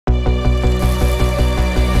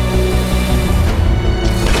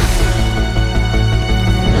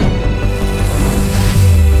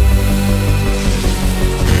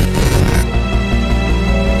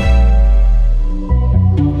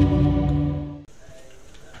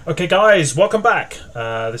Okay guys, welcome back.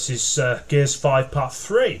 This is Gears 5 Part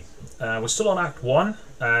 3. We're still on Act 1,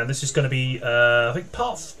 and this is going to be, I think,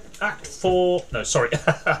 Act 4... No, sorry.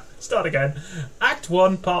 Start again. Act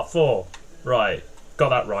 1, Part 4. Right. Got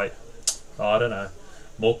that right. Oh, I don't know.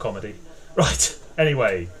 More comedy. Right.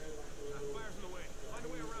 Anyway.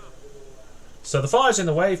 So the fire's in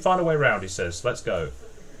the way, find a way around, he says. Let's go.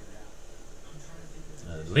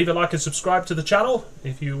 Leave a like and subscribe to the channel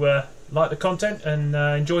if you like the content and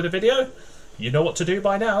enjoy the video. You know what to do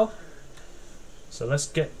by now. So let's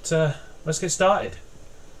get started.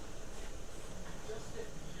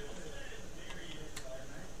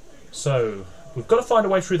 So we've got to find a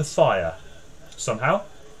way through the fire somehow.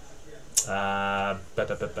 Now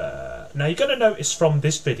you're going to notice from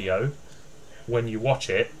this video when you watch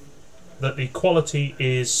it that the quality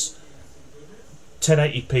is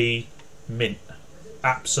 1080p mint.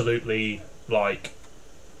 Absolutely, like,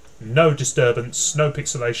 no disturbance, no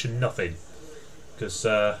pixelation, nothing. Because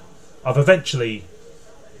I've eventually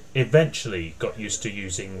got used to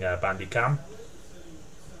using Bandicam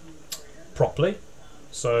properly.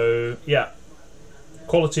 So yeah,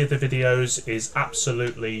 quality of the videos is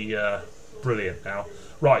absolutely brilliant now.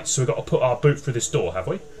 Right, so we've got to put our boot through this door, have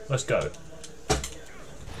we? Let's go.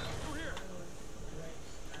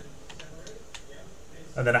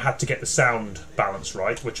 And then I had to get the sound balance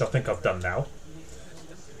right, which I think I've done now.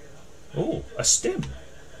 Ooh, a stim.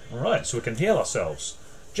 Alright, so we can heal ourselves.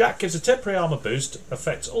 Jack gives a temporary armour boost,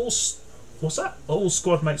 affects all... What's that? All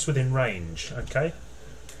squad mates within range. Okay.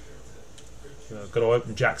 So I've got to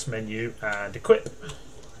open Jack's menu and equip.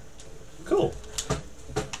 Cool.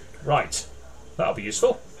 Right. That'll be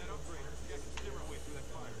useful.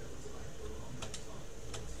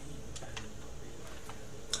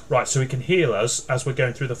 Right, so he can heal us as we're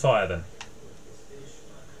going through the fire then.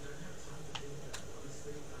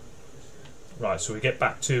 Right, so we get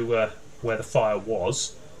back to where the fire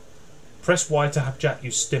was. Press Y to have Jack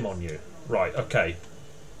use stim on you. Right, okay.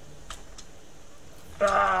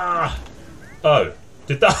 Ah! Oh,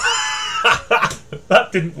 did that...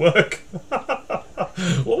 That didn't work.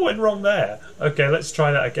 What went wrong there? Okay, let's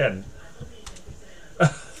try that again.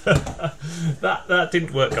 That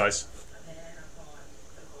didn't work, guys.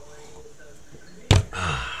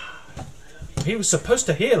 He was supposed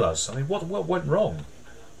to heal us. I mean, what went wrong?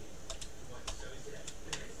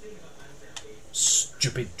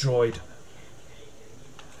 Stupid droid.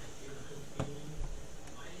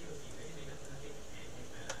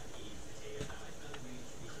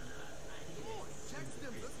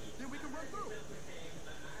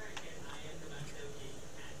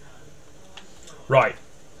 Right.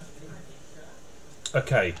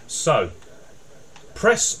 Okay, so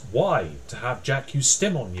press Y to have Jack use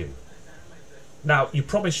stim on you. Now, you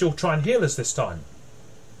promise you'll try and heal us this time.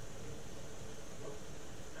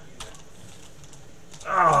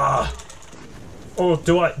 Ah! Or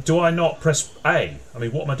do I not press A? I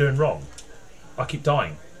mean, what am I doing wrong? I keep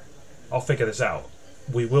dying. I'll figure this out.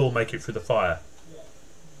 We will make it through the fire.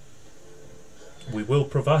 We will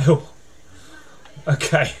prevail.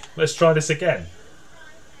 Okay, let's try this again.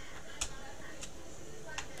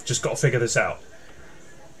 Just got to figure this out.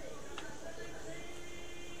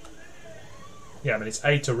 Yeah, I mean, it's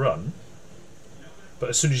A to run, but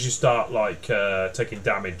as soon as you start, like, taking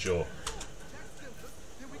damage or...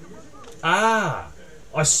 Ah!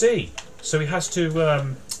 I see. So he has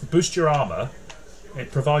to boost your armour.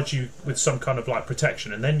 It provides you with some kind of, like,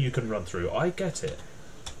 protection, and then you can run through. I get it.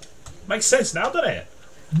 Makes sense now, doesn't it?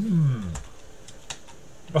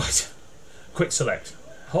 Right. Quick select.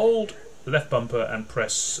 Hold the left bumper and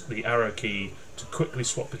press the arrow key to quickly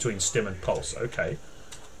swap between stim and pulse. Okay.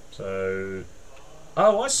 So...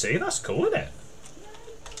 Oh, I see. That's cool, isn't it?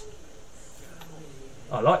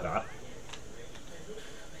 I like that.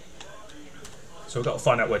 So we've got to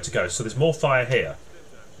find out where to go. So there's more fire here.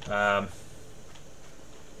 Don't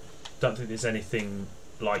think there's anything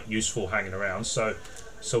like useful hanging around. So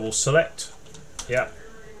we'll select. Yeah.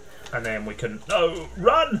 And then we can... No!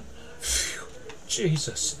 Run! Phew,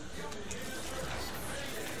 Jesus.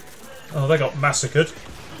 Oh, they got massacred.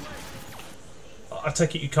 I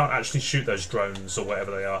take it you can't actually shoot those drones or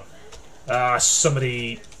whatever they are. Ah,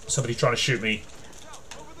 somebody trying to shoot me.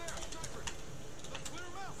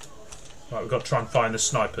 Right, we've got to try and find the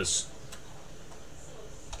snipers.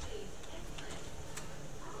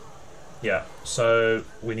 Yeah, so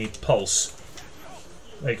we need pulse.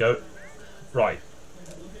 There you go. Right.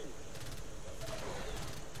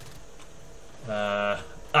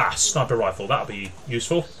 Sniper rifle. That'll be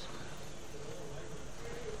useful.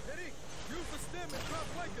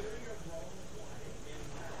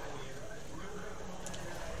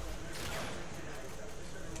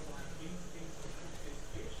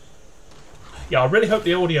 yeah, I really hope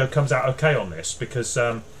the audio comes out okay on this, because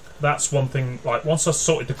that's one thing. Like, once I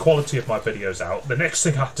sorted the quality of my videos out, the next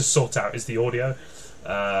thing I have to sort out is the audio.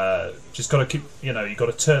 Just got to keep, you know, you got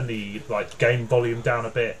to turn the game volume down a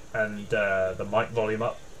bit and the mic volume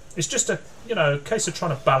up. It's just a, you know, case of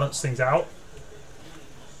trying to balance things out.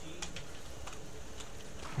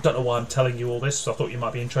 Don't know why I'm telling you all this. So I thought you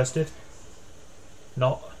might be interested.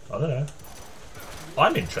 Not, I don't know.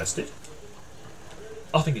 I'm interested.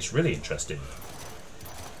 I think it's really interesting.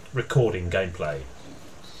 Recording gameplay.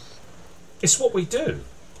 It's what we do.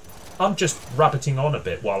 I'm just rabbiting on a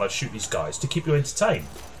bit while I shoot these guys to keep you entertained.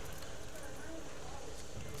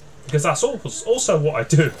 Because that's also what I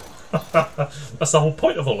do. That's the whole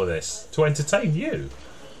point of all of this. To entertain you,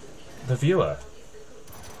 the viewer.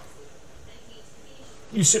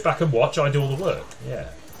 You sit back and watch, I do all the work. Yeah.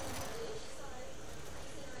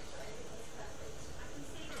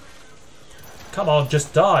 Come on,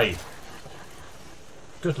 just die.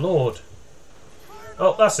 Good lord.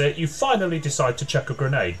 Oh, that's it. You finally decide to chuck a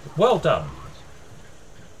grenade. Well done.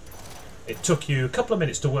 It took you a couple of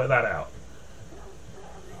minutes to work that out.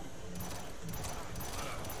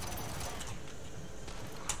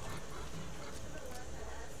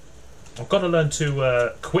 I've got to learn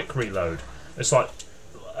to quick reload. It's like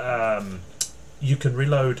you can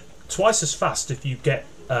reload twice as fast if you get...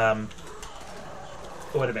 oh,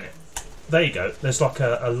 wait a minute. There you go. There's like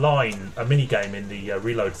a mini game in the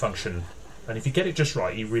reload function. And if you get it just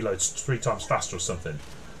right, he reloads 3 times faster or something.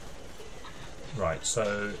 Right,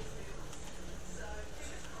 so...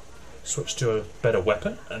 switch to a better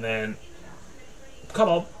weapon, and then... come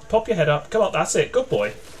on, pop your head up. Come on, that's it. Good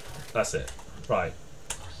boy. That's it. Right.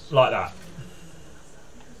 Like that.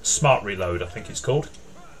 Smart reload, I think it's called.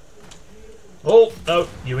 Oh, no,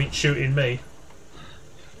 you ain't shooting me.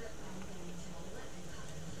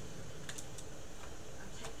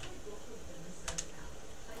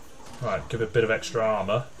 Right, give it a bit of extra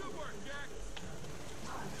armour.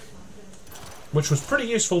 Which was pretty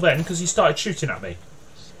useful then, because he started shooting at me.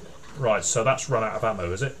 Right, so that's run out of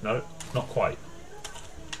ammo, is it? No, not quite.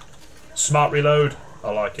 Smart reload.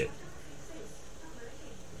 I like it.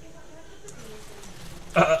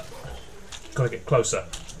 Gotta get closer.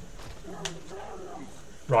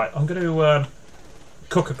 Right, I'm going to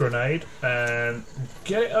cook a grenade and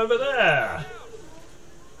get it over there.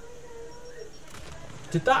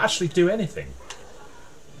 Did that actually do anything?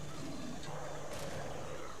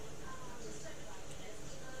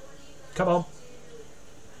 Come on.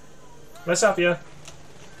 Let's have you.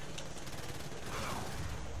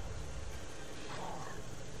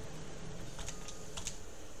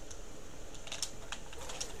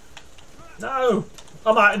 No!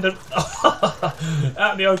 I'm out in the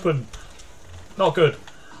out in the open. Not good.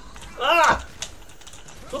 Ah!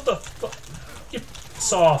 What the fuck? You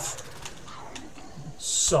soft.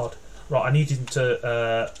 Sod. Right, I need him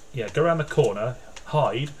to yeah, go around the corner,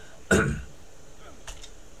 hide.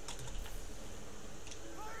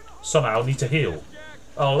 Somehow need to heal.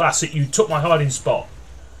 Oh, that's it. You took my hiding spot.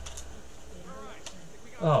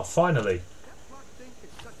 Oh, finally.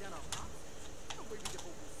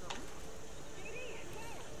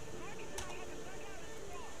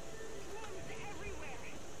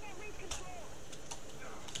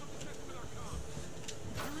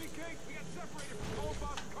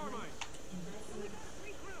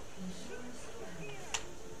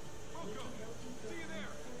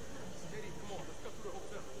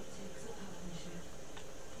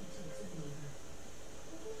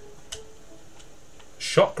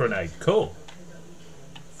 Shot grenade, cool.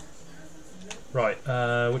 Right,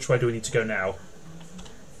 which way do we need to go now?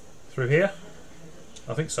 Through here?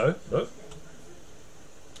 I think so. Look.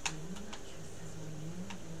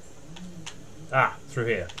 Ah, through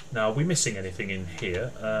here. Now, are we missing anything in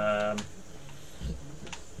here?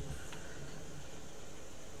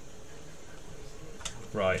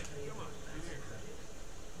 Right.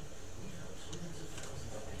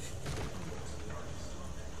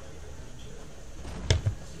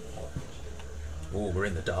 Oh, we're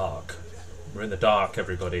in the dark. We're in the dark,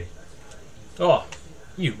 everybody. Oh,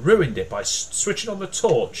 you ruined it by switching on the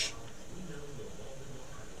torch.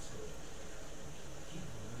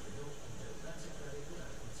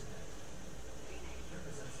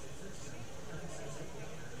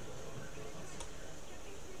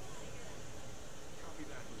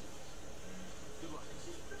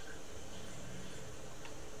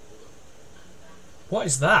 What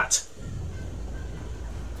is that?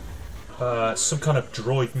 Some kind of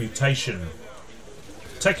droid mutation.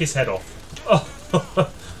 Take his head off. Oh.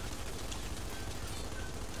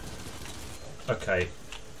 Okay.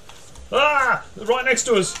 Ah! Right next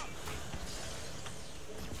to us.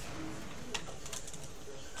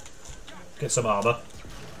 Get some armour. Are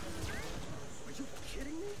you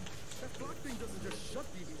kidding me? That block thing doesn't just shut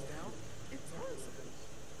BBs down. It turns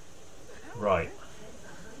them. Right.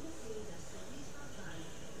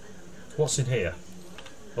 What's in here?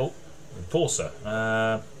 Oh, enforcer.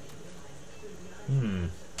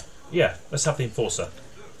 Yeah, let's have the enforcer.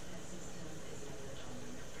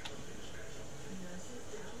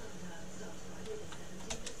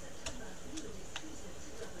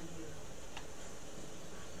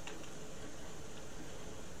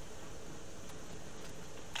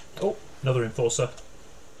 Oh, another enforcer.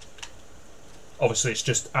 Obviously it's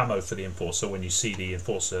just ammo for the enforcer when you see the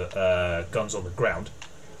enforcer guns on the ground.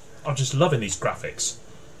 I'm just loving these graphics.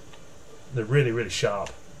 They're really, really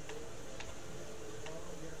sharp.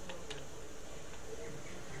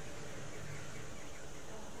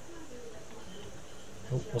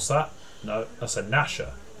 Oh, what's that? No, that's a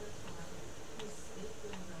Nasher.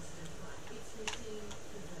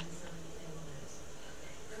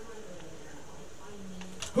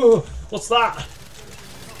 Oh, what's that?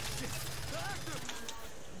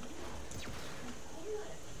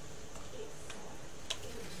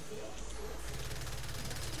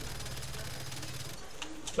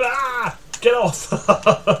 Ah! Get off!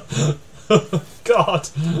 God!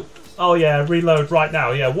 Oh yeah, reload right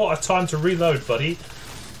now. Yeah, what a time to reload, buddy.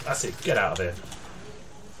 That's it, get out of here.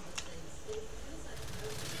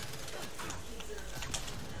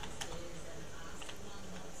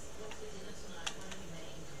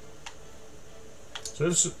 So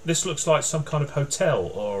this looks like some kind of hotel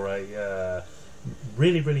or a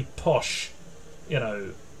really, really posh, you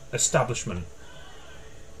know, establishment.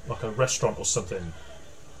 Like a restaurant or something.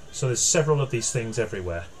 So there's several of these things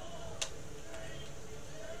everywhere.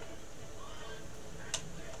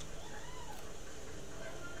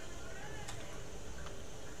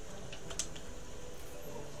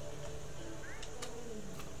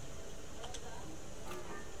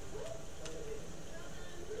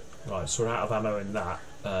 Right, so we're out of ammo in that.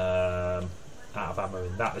 Out of ammo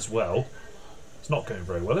in that as well. It's not going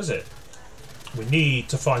very well, is it? We need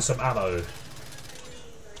to find some ammo.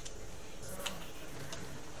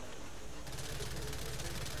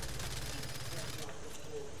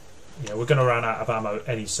 Yeah, we're going to run out of ammo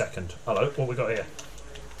any second. Hello, what we got here?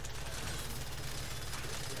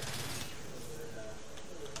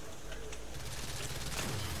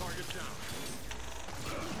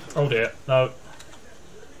 Oh dear, no.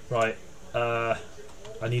 Right, I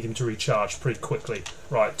need him to recharge pretty quickly.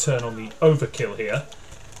 Right, turn on the overkill here.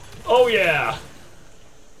 Oh yeah!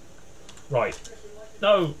 Right.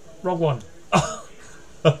 No, wrong one.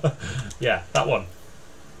 Yeah, that one.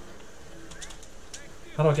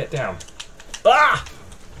 How do I get down? Ah!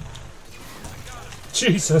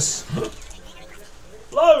 Jesus!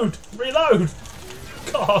 Load! Reload!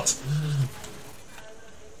 God!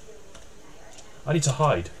 I need to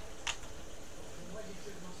hide.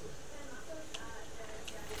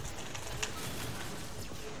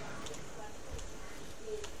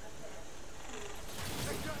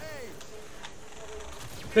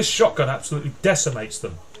 This shotgun absolutely decimates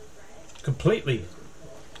them. Completely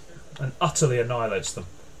and utterly annihilates them.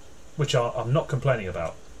 Which I'm not complaining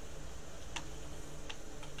about.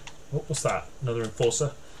 Oh, what's that? Another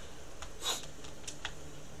enforcer?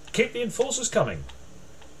 Keep the enforcers coming.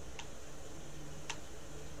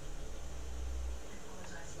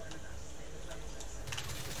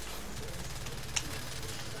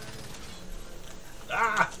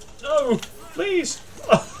 Ah! No! Please!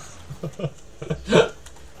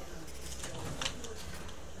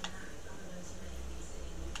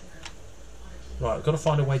 Right, I've got to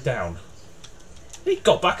find a way down. He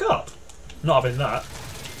got back up. Not having that.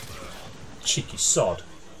 Cheeky sod.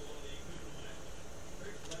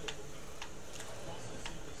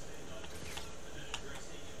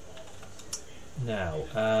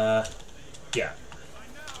 Now, yeah.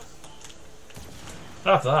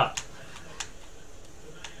 Have that.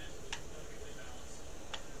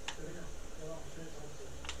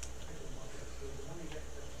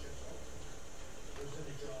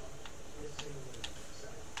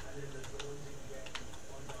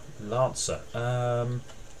 Lancer.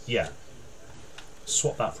 Yeah.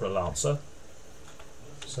 Swap that for a Lancer.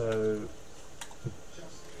 So...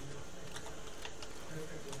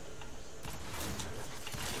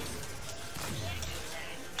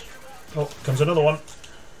 Oh, comes another one.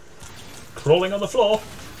 Crawling on the floor.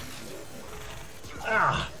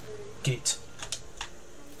 Ah! Git.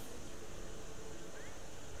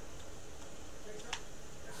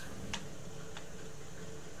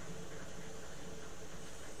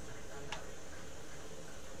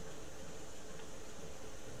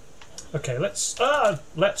 Okay, let's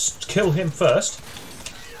kill him first.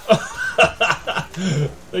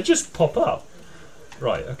 They just pop up.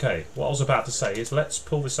 Right, okay. What I was about to say is let's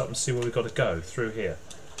pull this up and see where we've got to go through here.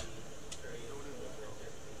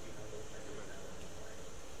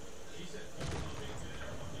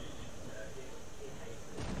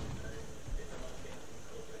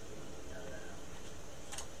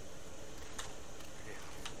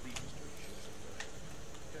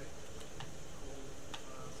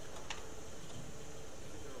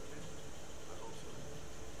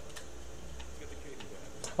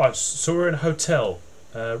 Right, so we're in a hotel.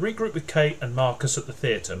 Regroup with Kate and Marcus at the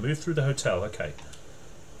theatre. Move through the hotel. Okay.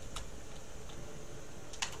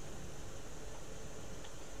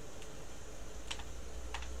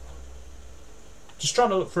 Just trying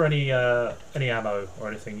to look for any ammo or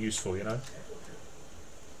anything useful, you know.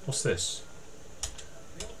 What's this?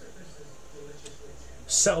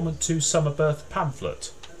 Settlement 2 Summer Birth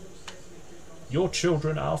pamphlet. Your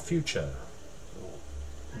children, our future.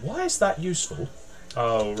 Why is that useful?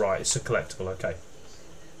 Oh, right, it's a collectible, okay.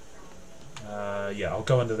 Yeah, I'll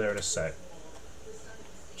go under there in a sec.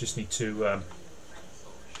 Just need to...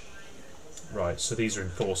 Right, so these are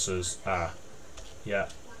enforcers. Ah, yeah.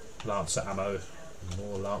 Lancer ammo.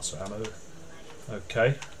 More Lancer ammo.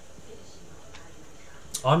 Okay.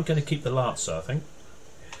 I'm going to keep the Lancer, I think.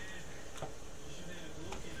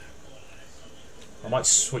 I might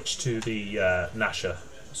switch to the Nasher,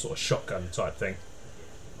 sort of shotgun type thing.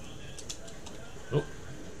 Oh,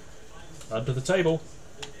 under the table.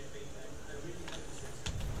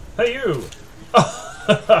 Hey you!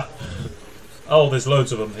 Oh, there's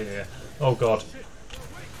loads of them here. Oh god.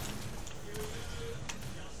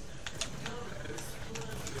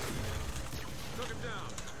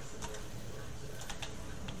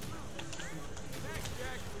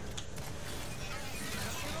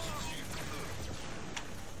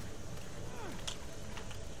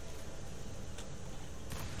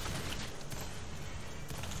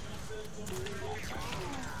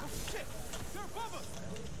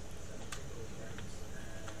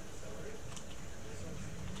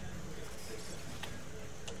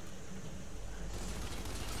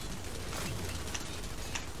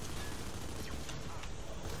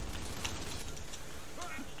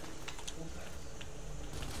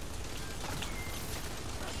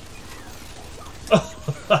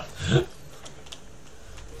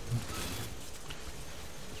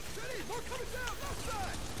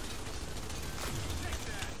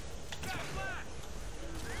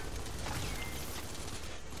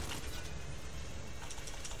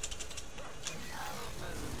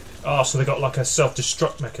 Oh, so they got like a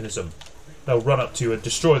self-destruct mechanism. They'll run up to you and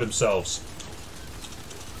destroy themselves.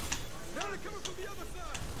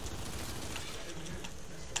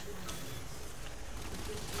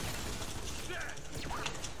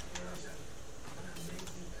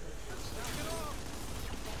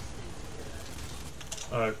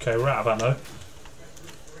 Okay, we're out of ammo.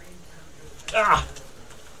 Ah!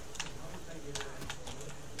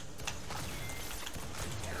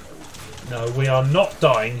 No, we are not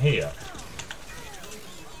dying here.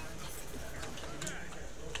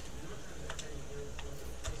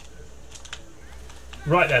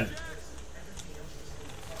 Right then.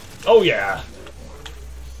 Oh yeah!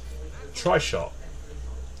 Tri-shot.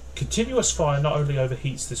 Continuous fire not only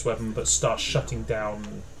overheats this weapon, but starts shutting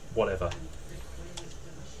down whatever.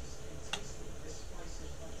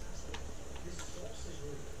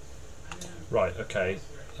 Right, okay.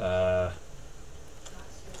 So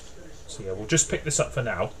yeah, we'll just pick this up for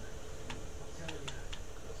now.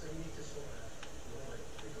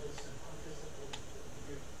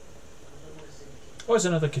 Oh, there's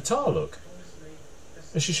another guitar, look.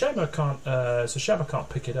 It's a shame I can't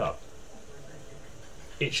pick it up.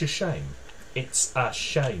 It's a shame. It's a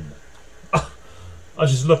shame. I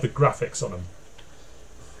just love the graphics on them.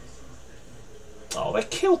 Oh, they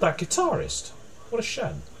killed that guitarist. What a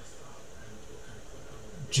shame.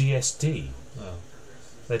 GSD. Oh.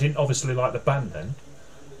 They didn't obviously like the band then.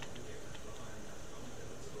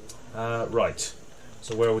 Right.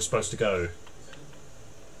 So where are we supposed to go?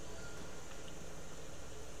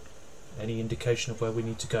 Any indication of where we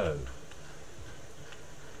need to go?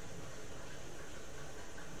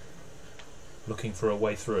 Looking for a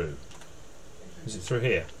way through. Is it through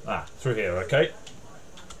here? Ah, through here, okay.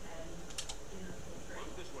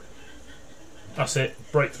 That's it.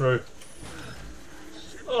 Breakthrough.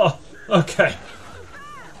 Oh, okay.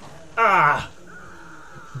 Ah!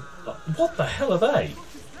 What the hell are they?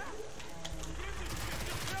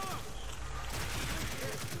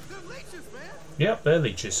 Yep, they're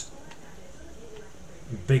leeches.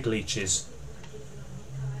 Big leeches.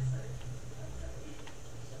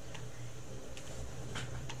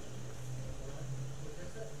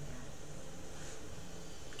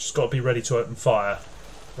 Just got to be ready to open fire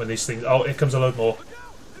when these things... Oh, here comes a load more.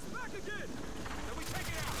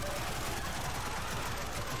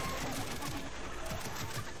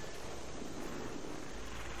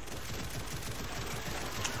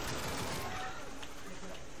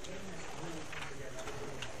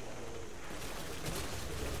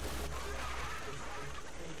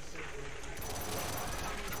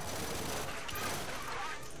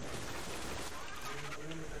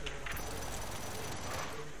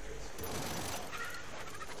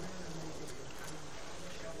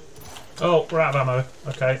 Oh, we're out of ammo.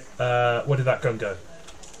 Okay, where did that gun go?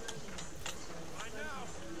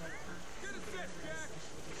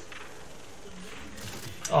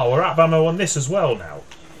 Oh, we're out of ammo on this as well now.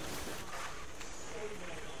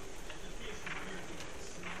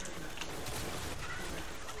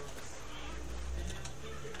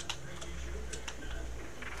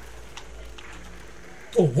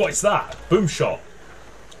 Oh, what is that? Boom shot.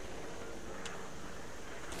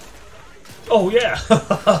 Oh yeah,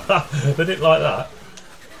 they didn't like that.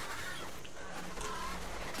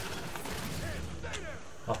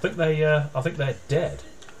 I think they're dead.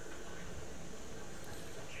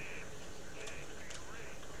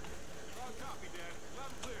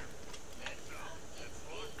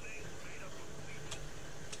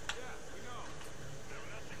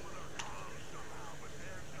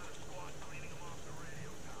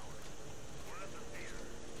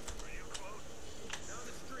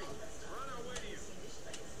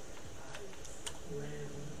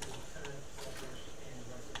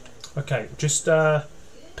 Okay, just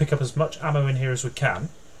pick up as much ammo in here as we can,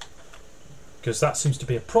 because that seems to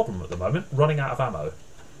be a problem at the moment, running out of ammo.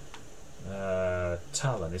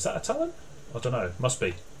 Talon, is that a Talon? I don't know, must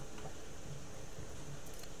be.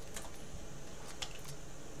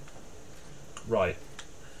 Right.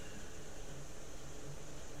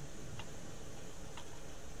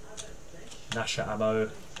 Nasher ammo.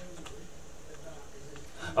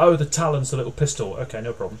 Oh, the Talon's the little pistol. Okay,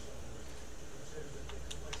 no problem.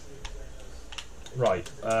 Right,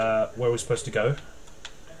 where are we supposed to go?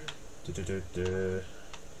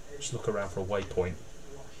 Just look around for a waypoint.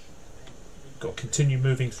 Got to continue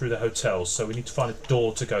moving through the hotels, so we need to find a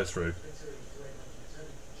door to go through.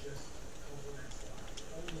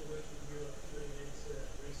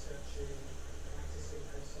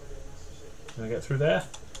 Can I get through there?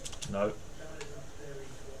 No.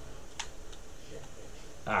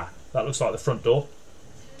 Ah, that looks like the front door.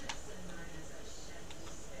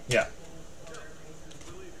 Yeah.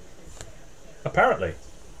 Apparently.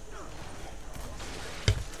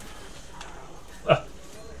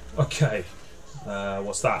 Okay.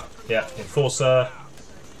 What's that? Yeah, enforcer.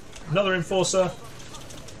 Another enforcer.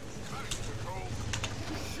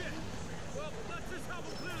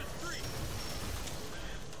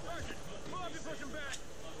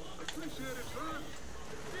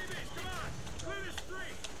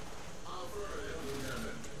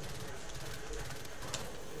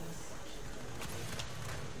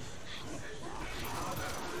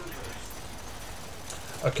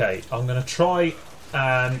 Okay, I'm going to try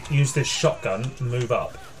and use this shotgun and move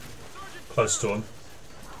up close to him.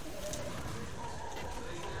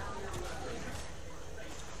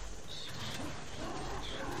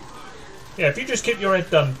 Yeah, if you just keep your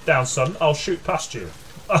head down, son, I'll shoot past you.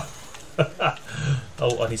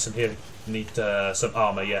 Oh, I need some healing. Need some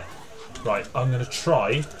armour, yeah. Right, I'm going to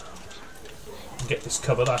try and get this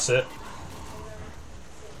cover, that's it.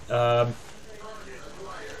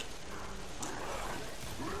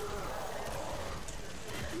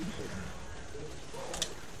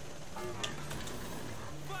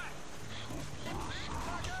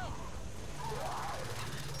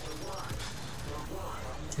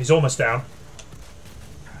 He's almost down.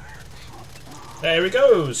 There he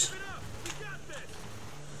goes.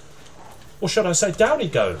 Or should I say down he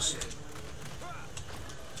goes?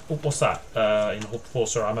 Oh, what's that?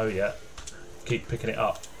 Enforcer ammo, yeah. Keep picking it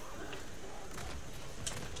up.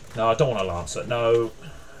 No, I don't want a Lancer. No.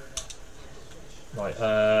 Right,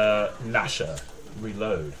 Nasher.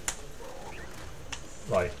 Reload.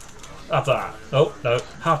 Right. Have that. Oh, no.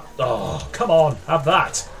 Have... Oh, come on. Have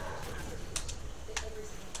that.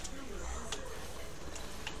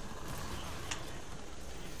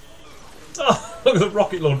 Oh, look at the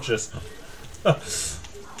rocket launchers.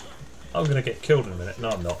 I'm going to get killed in a minute. No,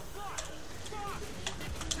 I'm not.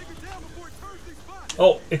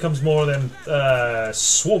 Oh, here comes more of them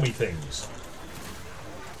swarmy things.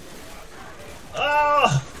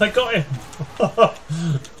 Ah, they got him.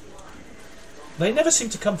 They never seem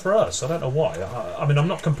to come for us. I don't know why. I mean, I'm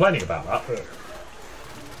not complaining about that, but...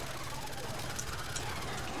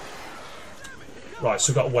 Right,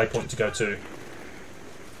 so we've got a waypoint to go to.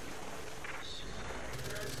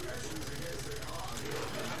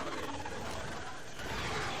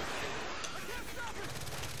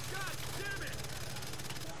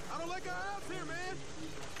 got out here, man.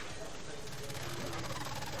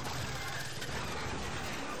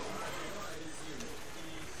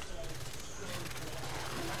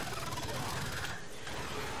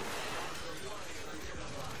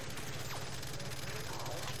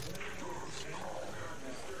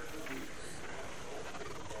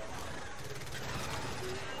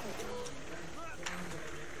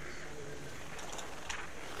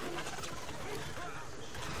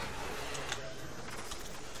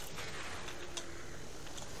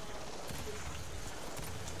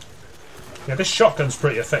 Yeah, this shotgun's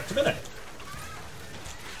pretty effective, isn't it?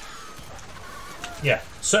 Yeah,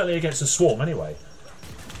 certainly against a swarm anyway.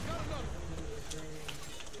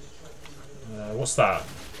 What's that?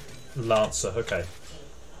 Lancer, okay.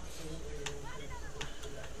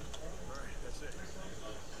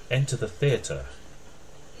 Enter the theatre.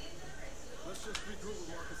 Let's just regroup with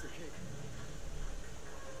Marcus and Kate.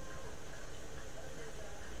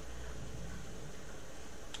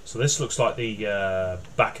 So this looks like the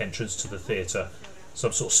back entrance to the theatre.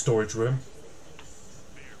 Some sort of storage room.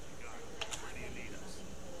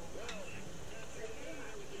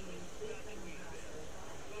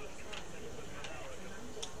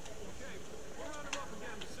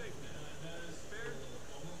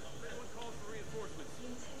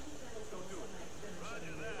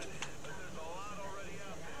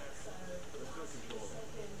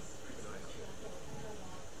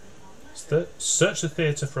 Search the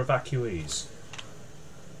theatre for evacuees.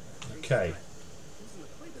 Okay.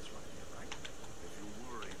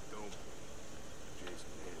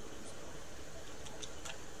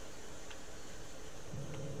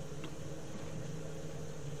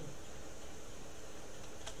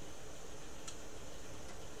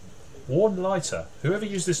 Worn lighter. Whoever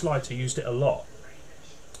used this lighter used it a lot.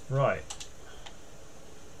 Right.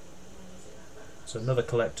 So another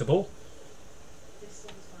collectible.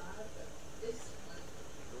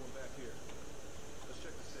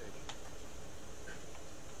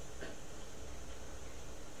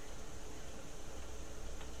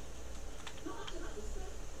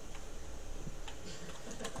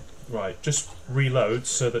 Right, just reload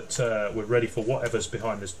so that we're ready for whatever's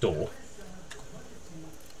behind this door.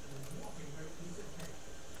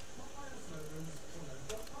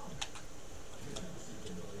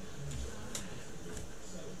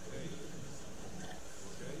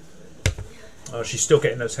 Oh, she's still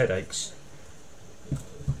getting those headaches.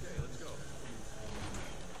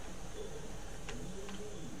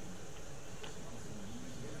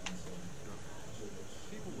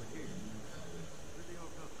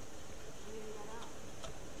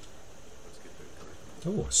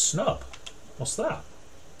 Oh, a snub. What's that?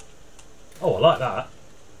 Oh, I like that.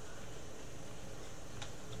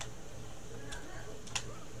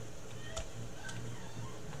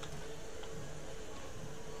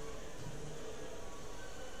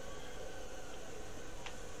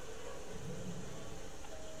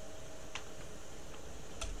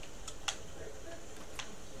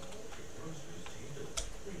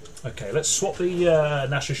 Okay, let's swap the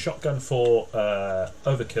Nash's shotgun for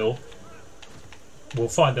overkill. We'll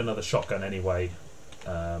find another shotgun anyway.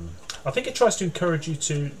 I think it tries to encourage you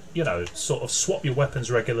to, you know, sort of swap your weapons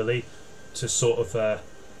regularly to sort of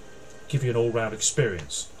give you an all-round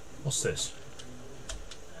experience. What's this?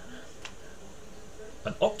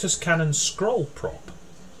 An Octus Cannon scroll prop.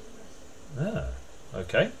 Ah,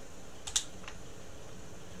 okay.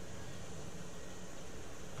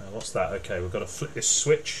 What's that? Okay, we've got to flip this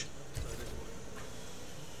switch.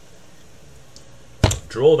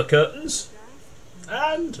 Draw the curtains.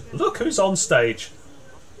 And look who's on stage.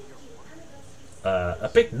 A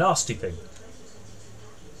big nasty thing.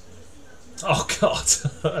 Oh God.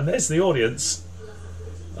 And there's the audience.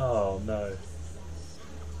 Oh no.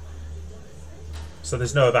 So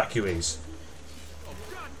there's no evacuees.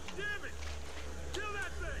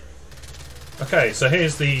 Okay, so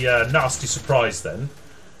here's the nasty surprise then.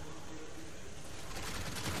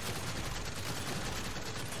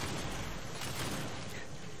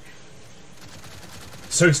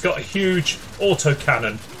 So he's got a huge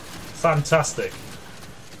autocannon. Fantastic.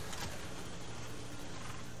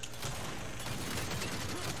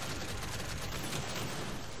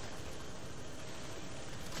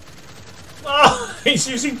 Oh, he's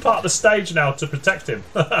using part of the stage now to protect him.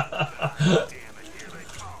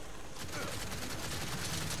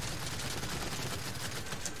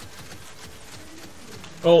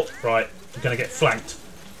 Oh, right. We're going to get flanked.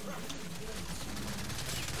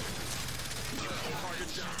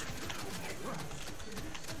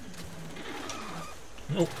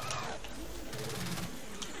 Oh.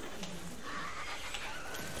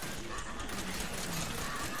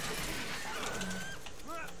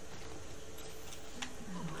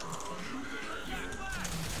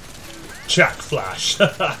 Jack Flash.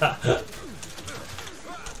 That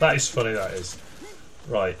is funny, that is.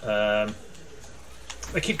 Right,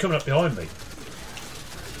 they keep coming up behind me.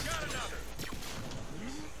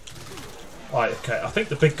 Right, okay, I think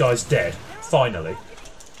the big guy's dead, finally.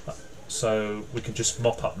 So we can just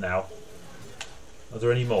mop up now. Are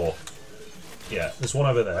there any more? Yeah, there's one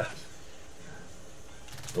over there.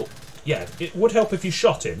 Oh, yeah, it would help if you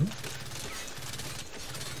shot him.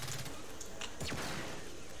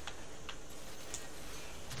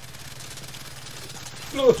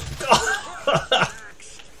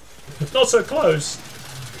 Not so close.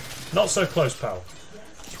 Not so close, pal.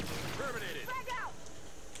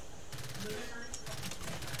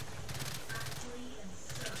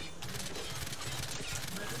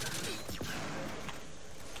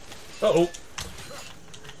 Uh-oh.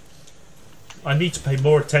 I need to pay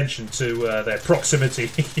more attention to their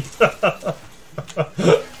proximity.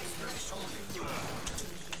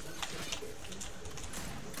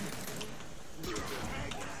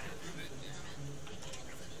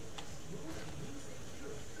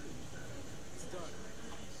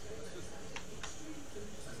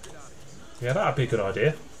 Yeah, that'd be a good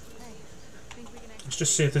idea. Let's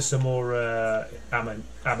just see if there's some more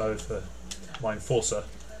ammo for my enforcer.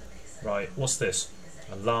 Right, what's this?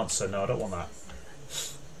 A lancer? No, I don't want that.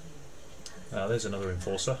 There's another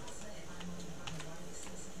enforcer.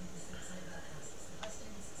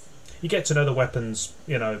 You get to know the weapons,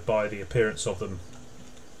 you know, by the appearance of them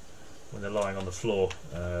when they're lying on the floor.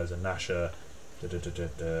 There's a Nasher.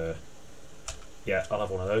 Yeah, I'll have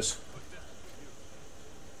one of those.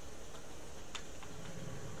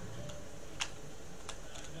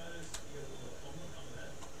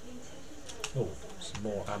 Oh, some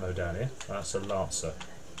more ammo down here. That's a lancer.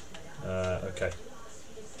 Okay.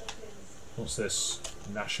 What's this?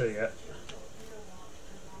 Nasher, yeah.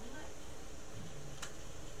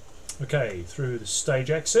 Okay, through the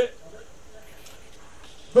stage exit.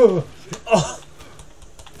 Oh! Oh!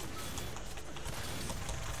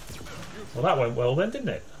 Well, that went well then, didn't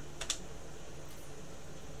it?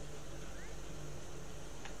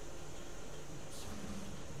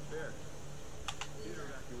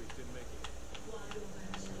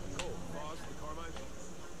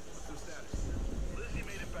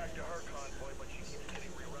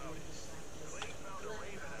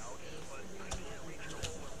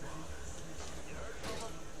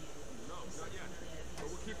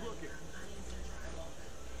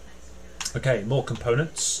 Okay, more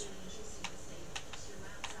components.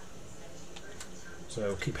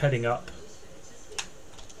 So keep heading up.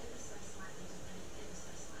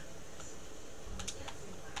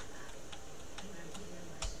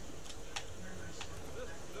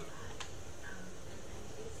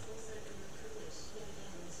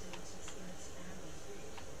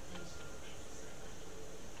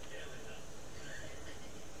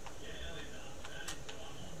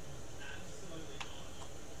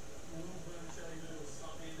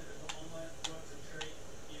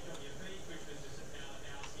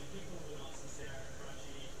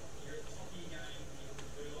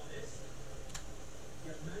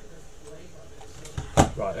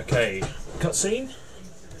 Right, okay, cutscene.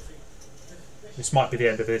 This might be the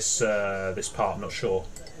end of this this part, I'm not sure.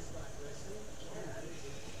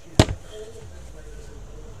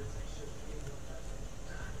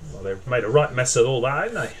 Well, they've made a right mess of all that,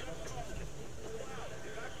 haven't they?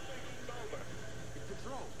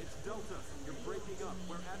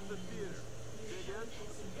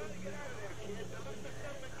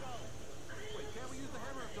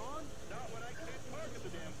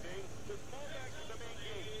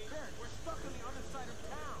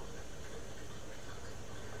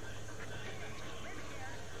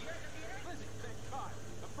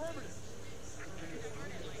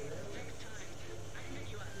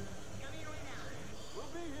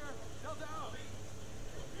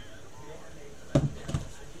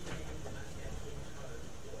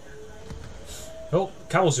 Oh,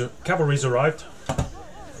 cavalry's arrived.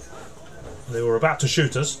 They were about to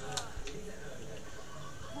shoot us.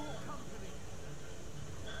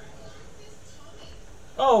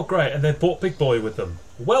 Oh, great, and they brought Big Boy with them.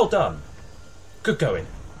 Well done. Good going.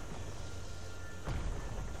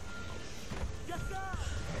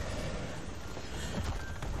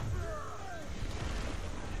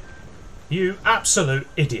 You absolute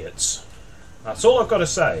idiots. That's all I've got to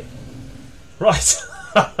say. Right.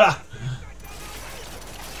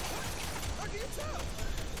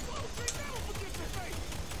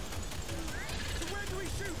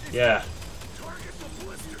 Yeah.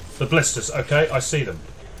 The blisters, okay, I see them.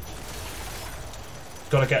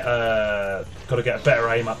 Gotta get a better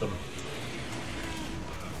aim at them.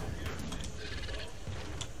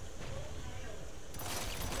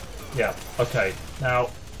 Yeah, okay. Now,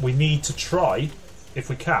 we need to try, if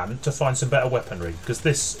we can, to find some better weaponry, because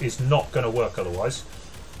this is not going to work otherwise.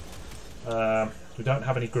 We don't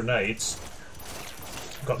have any grenades.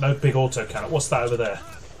 We've got no big auto cannon. What's that over there?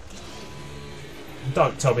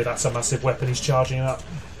 Don't tell me that's a massive weapon he's charging up.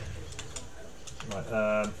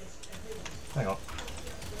 Right, hang on.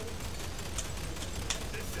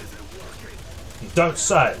 You don't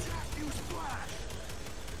say.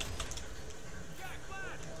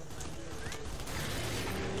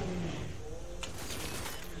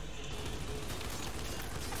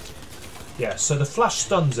 Yeah, so the flash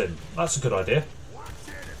stuns him. That's a good idea.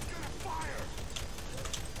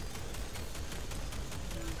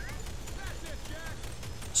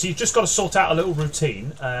 So you've just got to sort out a little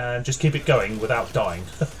routine and just keep it going without dying.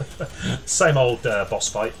 Same old boss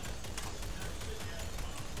fight.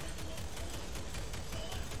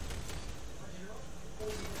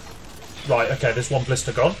 Right, okay, there's one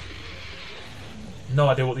blister gone. No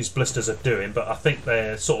idea what these blisters are doing, but I think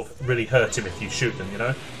they sort of really hurt him if you shoot them, you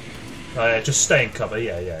know? Just stay in cover,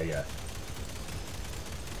 yeah.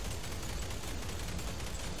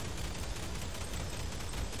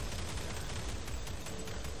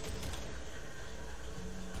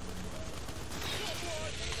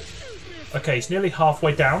 Okay, he's nearly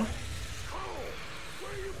halfway down.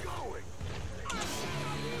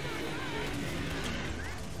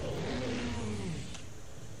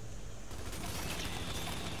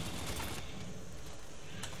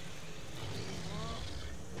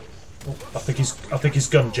 Oh, I think his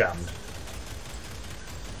gun jammed.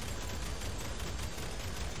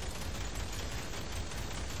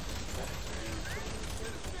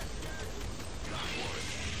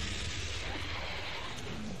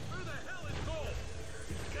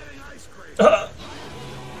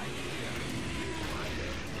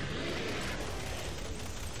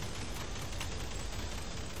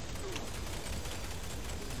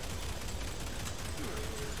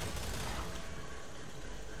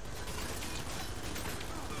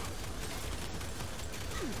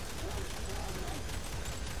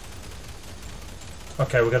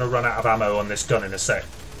 Okay, we're going to run out of ammo on this gun in a sec.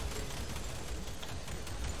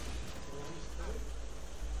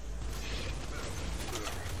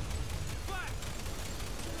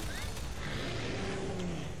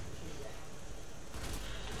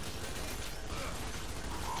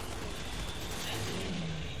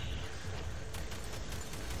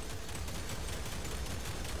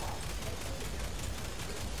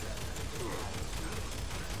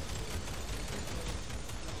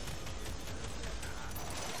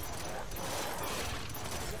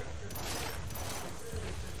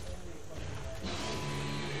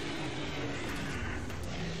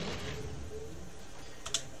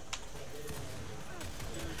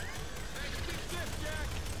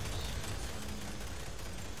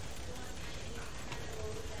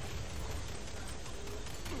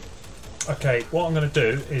 Okay, what I'm going to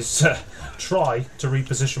do is try to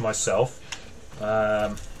reposition myself.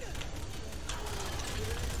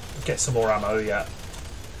 Get some more ammo, yeah.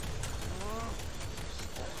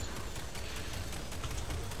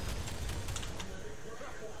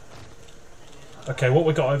 Okay, what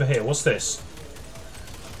we got over here? What's this?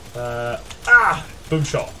 Boom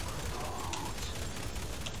shot.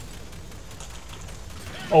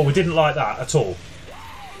 Oh, we didn't like that at all.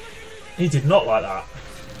 He did not like that.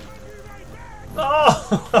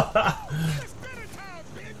 Oh!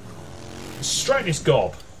 Straight in his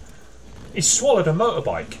gob. He swallowed a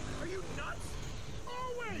motorbike.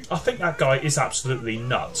 I think that guy is absolutely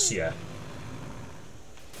nuts, yeah.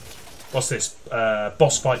 What's this?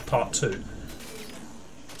 Boss fight part 2.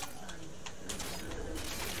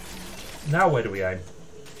 Now where do we aim?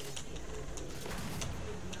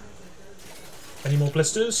 Any more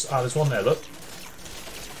blisters? Ah, there's one there, look.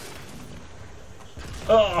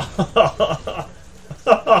 Oh,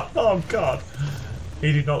 oh God.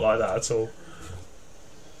 He did not like that at all.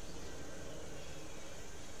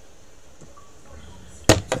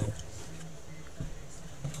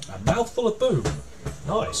 A mouthful of boom.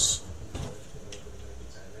 Nice.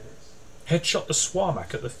 Headshot the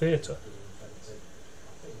Swarmak at the theatre.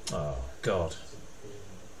 Oh, God.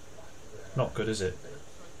 Not good, is it?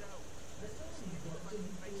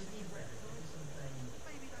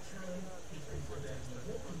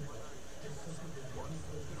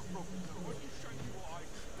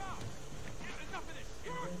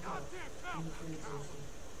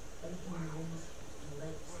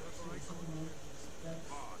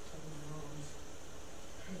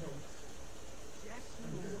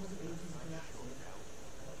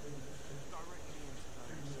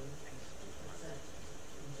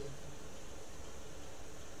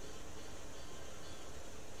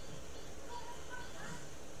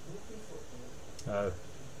 Oh.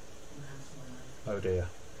 Oh dear.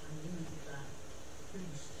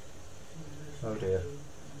 Oh dear.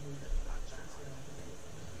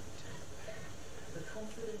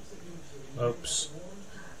 Oops.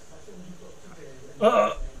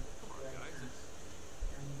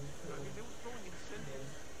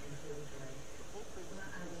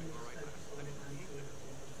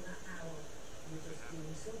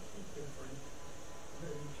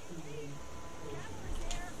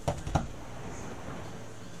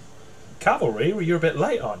 Cavalry? Well, you're a bit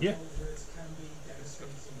late, aren't you?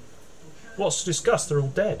 What's to discuss? They're all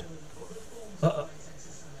dead.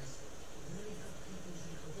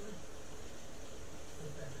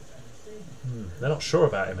 They're not sure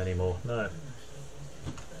about him anymore, no.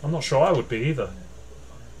 I'm not sure I would be either.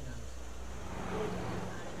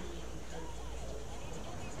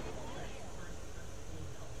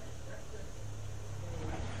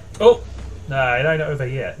 Oh! No, it ain't over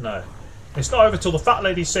yet, no. It's not over till the fat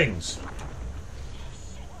lady sings.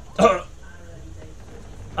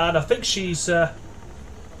 And I think she's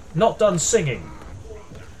not done singing.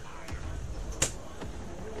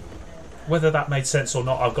 Whether that made sense or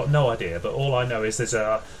not, I've got no idea. But all I know is there's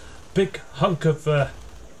a big hunk of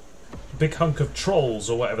trolls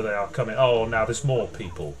or whatever they are coming. Oh, now there's more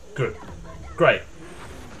people. Good, great.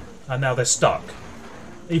 And now they're stuck.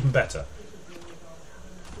 Even better.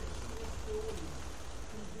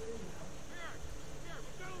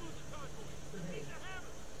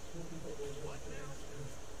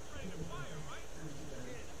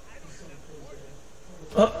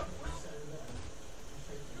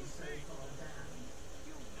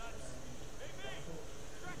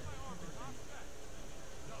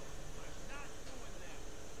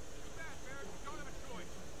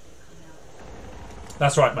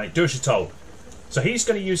 That's right, mate. Do as you're told. So he's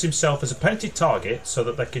going to use himself as a painted target so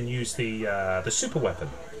that they can use the super weapon.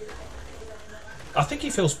 I think he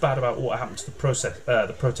feels bad about what happened to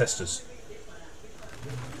the protesters.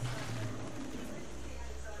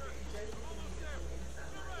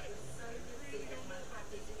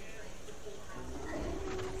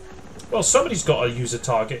 Well, somebody's got to use a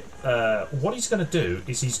target. What he's going to do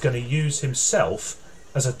is he's going to use himself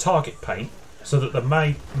as a target paint so that the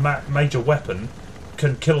major weapon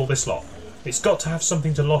can kill all this lot. It's got to have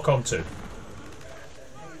something to lock onto.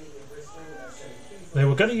 They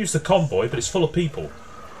were going to use the convoy, but it's full of people.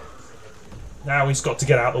 Now he's got to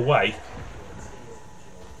get out of the way.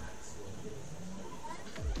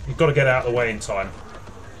 You've got to get out of the way in time.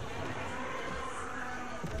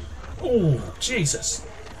 Oh, Jesus.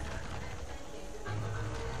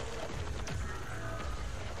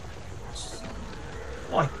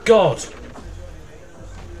 My God.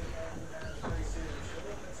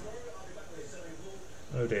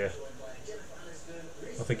 Oh dear.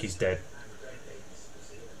 I think he's dead.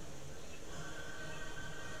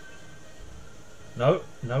 No,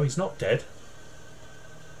 no, he's not dead.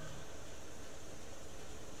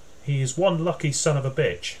 He is one lucky son of a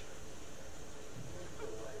bitch.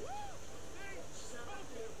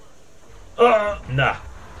 Nah.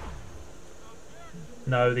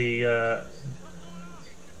 No, the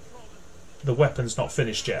weapon's not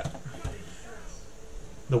finished yet.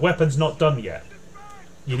 The weapon's not done yet.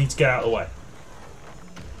 You need to get out of the way.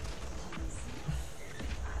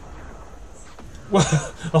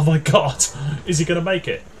 Oh my God! Is he going to make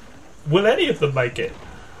it? Will any of them make it?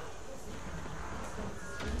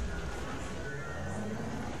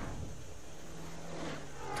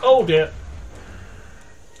 Oh dear!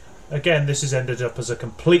 Again, this has ended up as a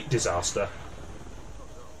complete disaster.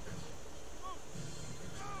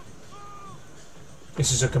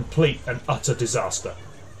 This is a complete and utter disaster.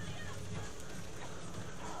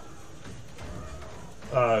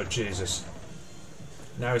 Oh Jesus!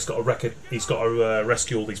 Now he's got to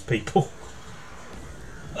rescue all these people.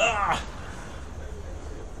 Ah!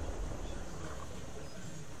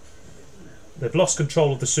 They've lost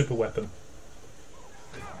control of the super weapon.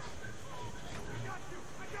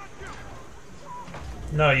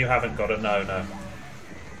 No, you haven't got it. No, no.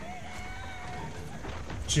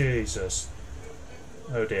 Jesus.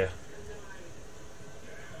 Oh dear.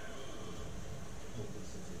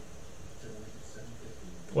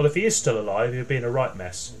 Well, if he is still alive, he'll be in a right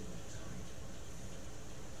mess.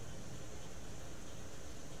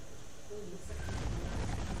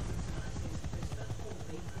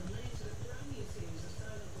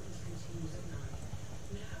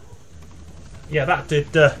 Yeah, that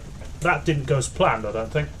didn't go as planned, I don't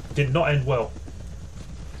think. Did not end well.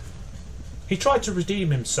 He tried to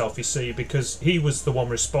redeem himself, you see, because he was the one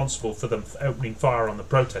responsible for them opening fire on the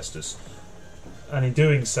protesters. And in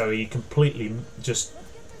doing so, he completely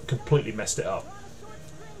messed it up.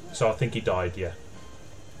 So I think he died, yeah.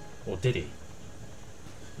 Or did he?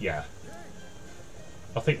 Yeah.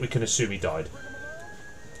 I think we can assume he died.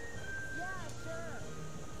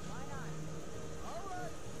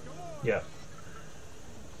 Yeah.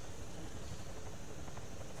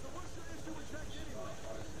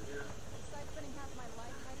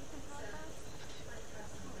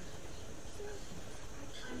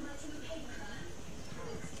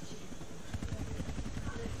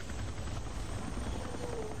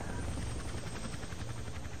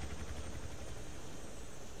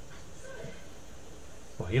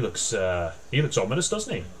 Well, he looks ominous,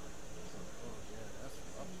 doesn't he?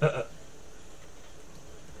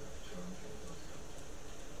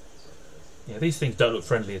 Yeah, these things don't look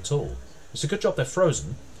friendly at all. It's a good job they're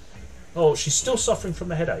frozen. Oh, she's still suffering from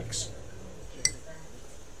the headaches.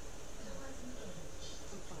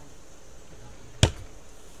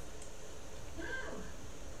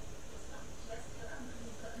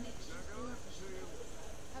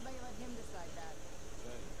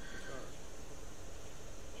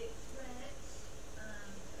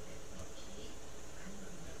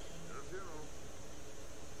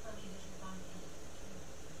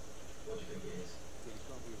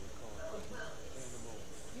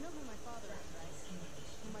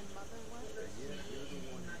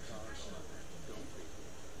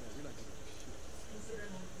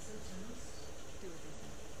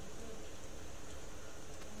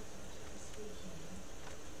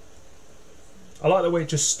 I like the way it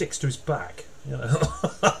just sticks to his back. You know?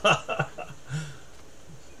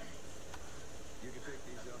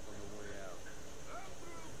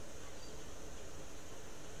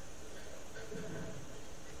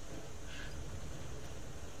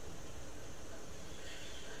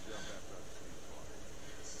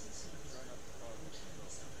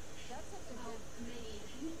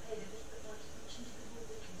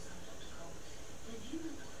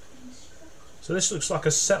 So this looks like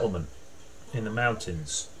a settlement in the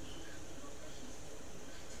mountains.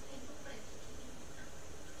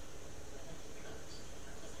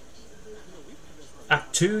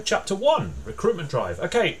 Act 2, Chapter 1, Recruitment Drive.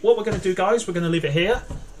 Okay, what we're going to do, guys, we're going to leave it here.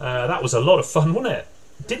 That was a lot of fun, wasn't it?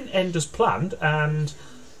 Didn't end as planned, and,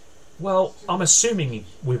 well, I'm assuming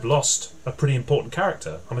we've lost a pretty important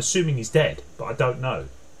character. I'm assuming he's dead, but I don't know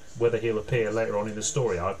whether he'll appear later on in the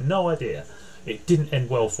story. I have no idea. It didn't end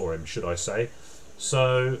well for him, should I say.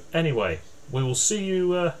 So, anyway, we will see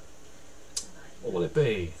you, what will it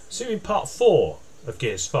be? See you in part 4 of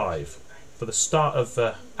Gears 5 for the start of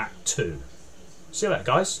Act 2. See you later,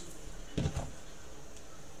 guys.